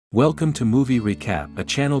Welcome to Movie Recap, a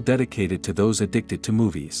channel dedicated to those addicted to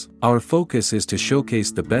movies. Our focus is to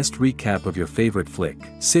showcase the best recap of your favorite flick.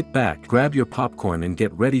 Sit back, grab your popcorn and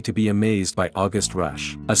get ready to be amazed by August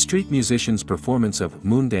Rush. A street musician's performance of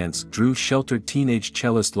Moondance drew sheltered teenage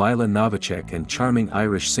cellist Lyla Novacek and charming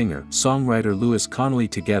Irish singer, songwriter Louis Connelly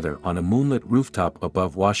together on a moonlit rooftop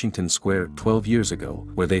above Washington Square 12 years ago,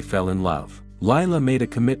 where they fell in love. Lyla made a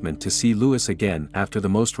commitment to see Louis again after the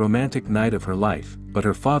most romantic night of her life, but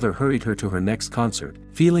her father hurried her to her next concert.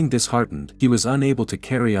 Feeling disheartened, he was unable to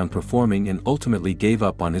carry on performing and ultimately gave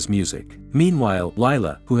up on his music. Meanwhile,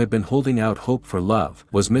 Lyla, who had been holding out hope for love,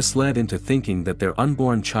 was misled into thinking that their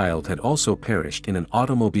unborn child had also perished in an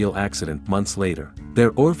automobile accident months later.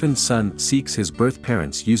 Their orphaned son seeks his birth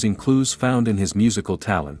parents using clues found in his musical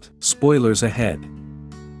talent. Spoilers ahead.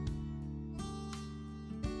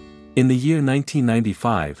 In the year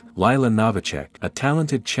 1995, Lyla Novacek, a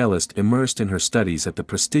talented cellist immersed in her studies at the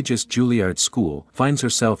prestigious Juilliard School, finds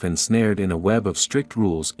herself ensnared in a web of strict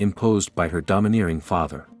rules imposed by her domineering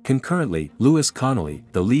father. Concurrently, Louis Connelly,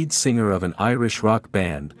 the lead singer of an Irish rock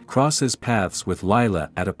band, crosses paths with Lyla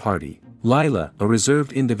at a party. Lyla, a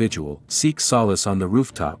reserved individual, seeks solace on the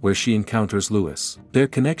rooftop where she encounters Louis. Their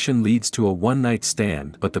connection leads to a one-night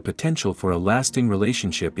stand, but the potential for a lasting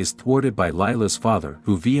relationship is thwarted by Lyla's father,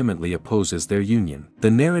 who vehemently opposes their union.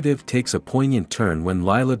 The narrative takes a poignant turn when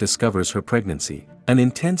Lyla discovers her pregnancy. An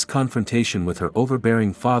intense confrontation with her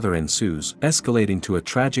overbearing father ensues, escalating to a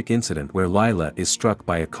tragic incident where Lyla is struck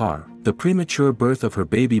by a car. The premature birth of her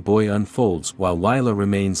baby boy unfolds while Lyla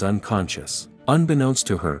remains unconscious. Unbeknownst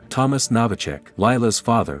to her, Thomas Novacek, Lyla's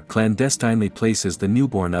father, clandestinely places the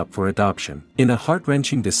newborn up for adoption. In a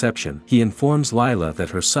heart-wrenching deception, he informs Lyla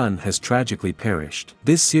that her son has tragically perished.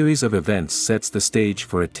 This series of events sets the stage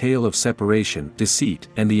for a tale of separation, deceit,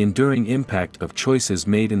 and the enduring impact of choices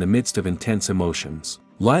made in the midst of intense emotions.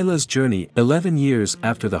 Lyla's journey. 11 years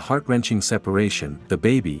after the heart-wrenching separation, the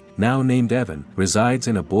baby, now named Evan, resides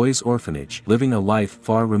in a boys' orphanage, living a life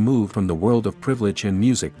far removed from the world of privilege and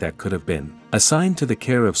music that could have been. Assigned to the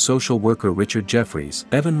care of social worker Richard Jeffries,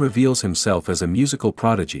 Evan reveals himself as a musical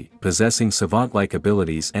prodigy, possessing savant-like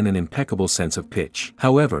abilities and an impeccable sense of pitch.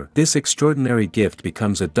 However, this extraordinary gift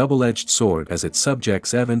becomes a double-edged sword as it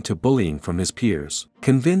subjects Evan to bullying from his peers.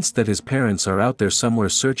 Convinced that his parents are out there somewhere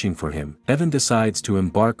searching for him, Evan decides to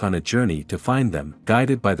embark on a journey to find them,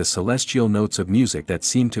 guided by the celestial notes of music that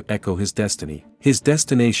seem to echo his destiny. His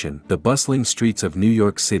destination, the bustling streets of New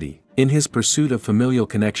York City. In his pursuit of familial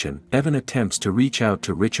connection, Evan attempts to reach out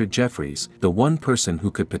to Richard Jeffries, the one person who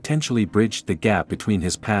could potentially bridge the gap between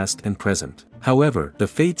his past and present. However, the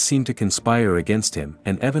fates seem to conspire against him,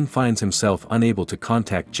 and Evan finds himself unable to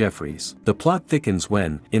contact Jeffries. The plot thickens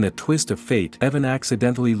when, in a twist of fate, Evan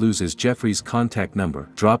accidentally loses Jeffries' contact number,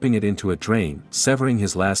 dropping it into a drain, severing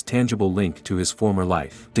his last tangible link to his former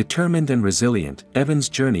life. Determined and resilient, Evan's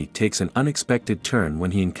journey takes an unexpected turn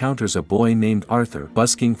when he encounters a boy named Arthur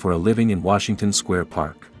busking for a living in Washington Square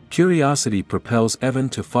Park. Curiosity propels Evan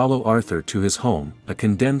to follow Arthur to his home, a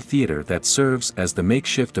condemned theater that serves as the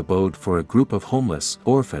makeshift abode for a group of homeless,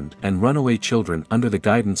 orphaned, and runaway children under the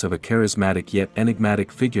guidance of a charismatic yet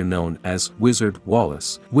enigmatic figure known as Wizard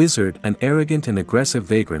Wallace. Wizard, an arrogant and aggressive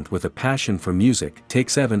vagrant with a passion for music,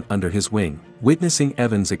 takes Evan under his wing. Witnessing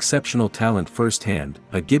Evan's exceptional talent firsthand,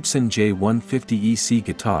 a Gibson J150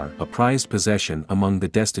 guitar, a prized possession among the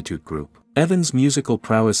destitute group. Evan's musical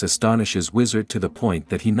prowess astonishes Wizard to the point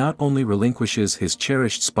that he not only relinquishes his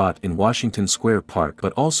cherished spot in Washington Square Park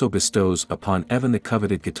but also bestows upon Evan the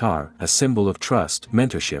coveted guitar, a symbol of trust,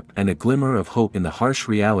 mentorship, and a glimmer of hope in the harsh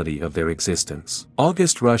reality of their existence.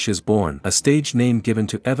 August Rush is born, a stage name given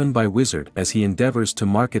to Evan by Wizard as he endeavors to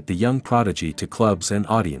market the young prodigy to clubs and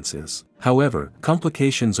audiences. However,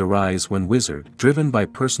 complications arise when Wizard, driven by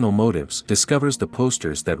personal motives, discovers the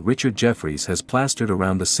posters that Richard Jeffries has plastered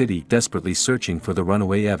around the city, desperately searching for the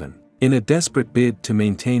runaway Evan. In a desperate bid to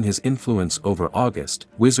maintain his influence over August,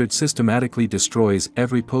 Wizard systematically destroys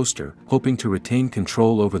every poster, hoping to retain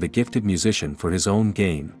control over the gifted musician for his own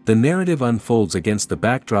gain. The narrative unfolds against the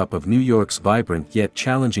backdrop of New York's vibrant yet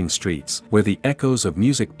challenging streets, where the echoes of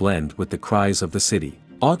music blend with the cries of the city.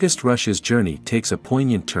 August Rush's journey takes a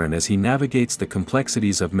poignant turn as he navigates the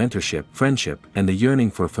complexities of mentorship, friendship, and the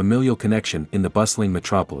yearning for familial connection in the bustling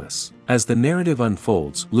metropolis. As the narrative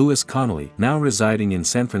unfolds, Louis Connelly, now residing in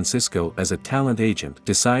San Francisco as a talent agent,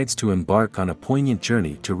 decides to embark on a poignant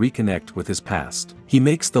journey to reconnect with his past. He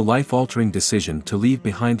makes the life-altering decision to leave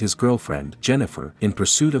behind his girlfriend, Jennifer, in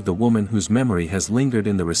pursuit of the woman whose memory has lingered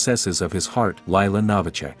in the recesses of his heart, Lyla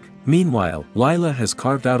Novacek. Meanwhile, Lyla has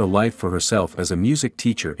carved out a life for herself as a music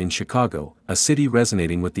teacher in Chicago, a city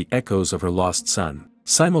resonating with the echoes of her lost son.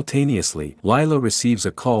 Simultaneously, Lyla receives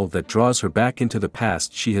a call that draws her back into the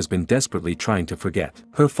past she has been desperately trying to forget.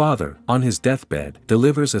 Her father, on his deathbed,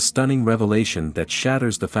 delivers a stunning revelation that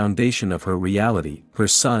shatters the foundation of her reality: her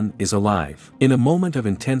son is alive. In a moment of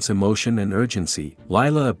intense emotion and urgency,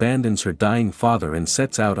 Lyla abandons her dying father and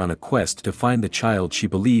sets out on a quest to find the child she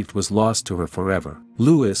believed was lost to her forever.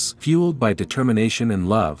 Louis, fueled by determination and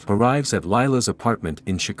love, arrives at Lyla's apartment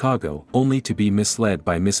in Chicago, only to be misled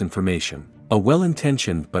by misinformation. A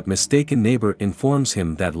well-intentioned but mistaken neighbor informs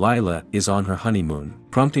him that Lyla is on her honeymoon,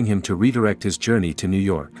 prompting him to redirect his journey to New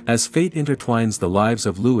York. As fate intertwines the lives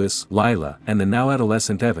of Louis, Lyla, and the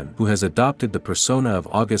now-adolescent Evan, who has adopted the persona of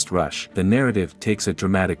August Rush, the narrative takes a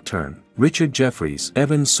dramatic turn. Richard Jeffries,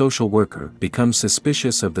 Evan's social worker, becomes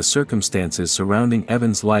suspicious of the circumstances surrounding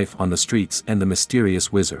Evan's life on the streets and the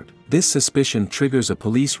mysterious wizard. This suspicion triggers a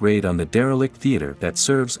police raid on the derelict theater that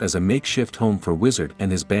serves as a makeshift home for Wizard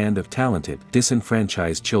and his band of talented,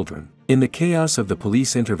 disenfranchised children. In the chaos of the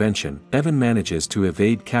police intervention, Evan manages to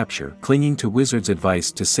evade capture, clinging to Wizard's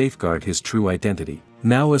advice to safeguard his true identity.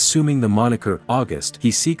 Now assuming the moniker August,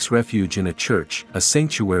 he seeks refuge in a church, a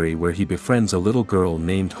sanctuary where he befriends a little girl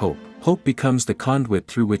named Hope. Hope becomes the conduit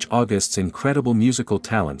through which August's incredible musical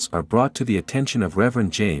talents are brought to the attention of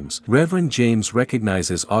Reverend James. Reverend James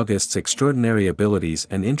recognizes August's extraordinary abilities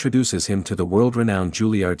and introduces him to the world-renowned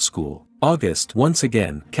Juilliard School. August, once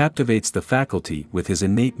again, captivates the faculty with his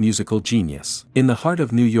innate musical genius. In the heart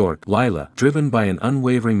of New York, Lyla, driven by an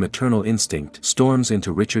unwavering maternal instinct, storms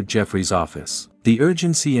into Richard Jeffries' office. The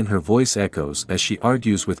urgency in her voice echoes as she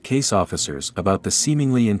argues with case officers about the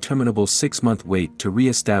seemingly interminable 6-month wait to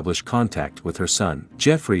re-establish contact with her son.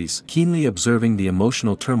 Jeffries, keenly observing the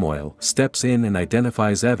emotional turmoil, steps in and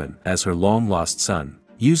identifies Evan as her long-lost son.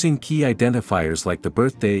 Using key identifiers like the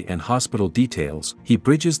birthday and hospital details, he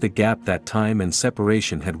bridges the gap that time and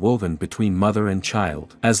separation had woven between mother and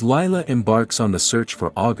child. As Lyla embarks on the search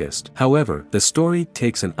for August, however, the story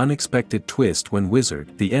takes an unexpected twist when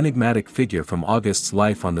Wizard, the enigmatic figure from August's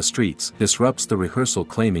life on the streets, disrupts the rehearsal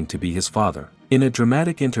claiming to be his father. In a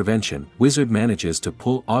dramatic intervention, Wizard manages to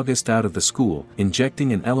pull August out of the school,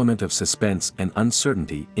 injecting an element of suspense and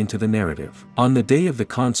uncertainty into the narrative. On the day of the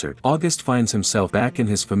concert, August finds himself back in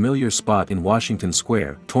his familiar spot in Washington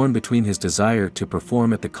Square, torn between his desire to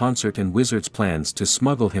perform at the concert and Wizard's plans to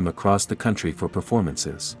smuggle him across the country for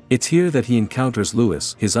performances. It's here that he encounters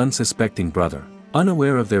Louis, his unsuspecting brother.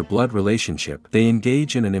 Unaware of their blood relationship, they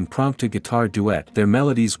engage in an impromptu guitar duet, their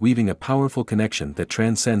melodies weaving a powerful connection that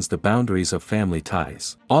transcends the boundaries of family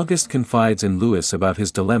ties. August confides in Louis about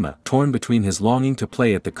his dilemma, torn between his longing to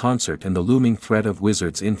play at the concert and the looming threat of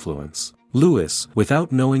Wizard's influence. Louis,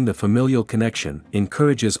 without knowing the familial connection,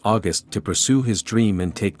 encourages August to pursue his dream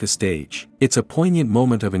and take the stage. It's a poignant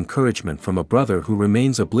moment of encouragement from a brother who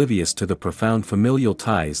remains oblivious to the profound familial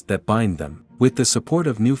ties that bind them. With the support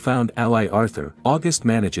of newfound ally Arthur, August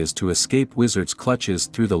manages to escape Wizard's clutches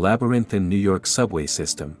through the labyrinthine New York subway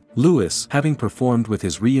system. Louis, having performed with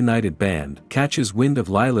his reunited band, catches wind of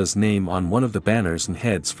Lyla's name on one of the banners and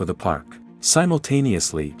heads for the park.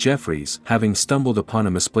 Simultaneously, Jeffries, having stumbled upon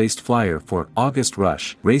a misplaced flyer for August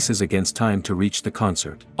Rush, races against time to reach the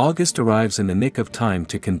concert. August arrives in the nick of time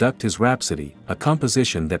to conduct his Rhapsody, a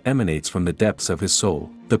composition that emanates from the depths of his soul.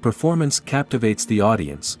 The performance captivates the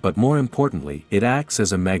audience, but more importantly, it acts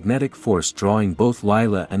as a magnetic force drawing both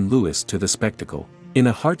Lyla and Louis to the spectacle. In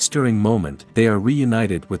a heart-stirring moment, they are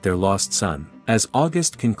reunited with their lost son. As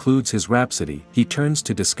August concludes his Rhapsody, he turns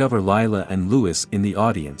to discover Lyla and Louis in the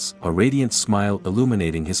audience, a radiant smile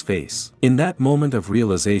illuminating his face. In that moment of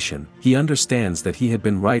realization, he understands that he had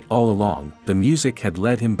been right all along. The music had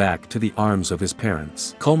led him back to the arms of his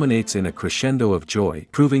parents. Culminates in a crescendo of joy,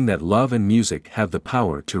 proving that love and music have the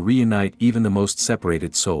power to reunite even the most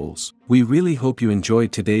separated souls. We really hope you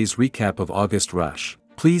enjoyed today's recap of August Rush.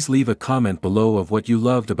 Please leave a comment below of what you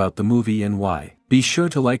loved about the movie and why. Be sure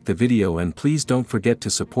to like the video and please don't forget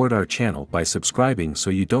to support our channel by subscribing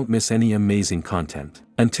so you don't miss any amazing content.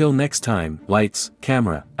 Until next time, lights,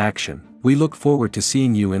 camera, action. We look forward to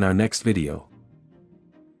seeing you in our next video.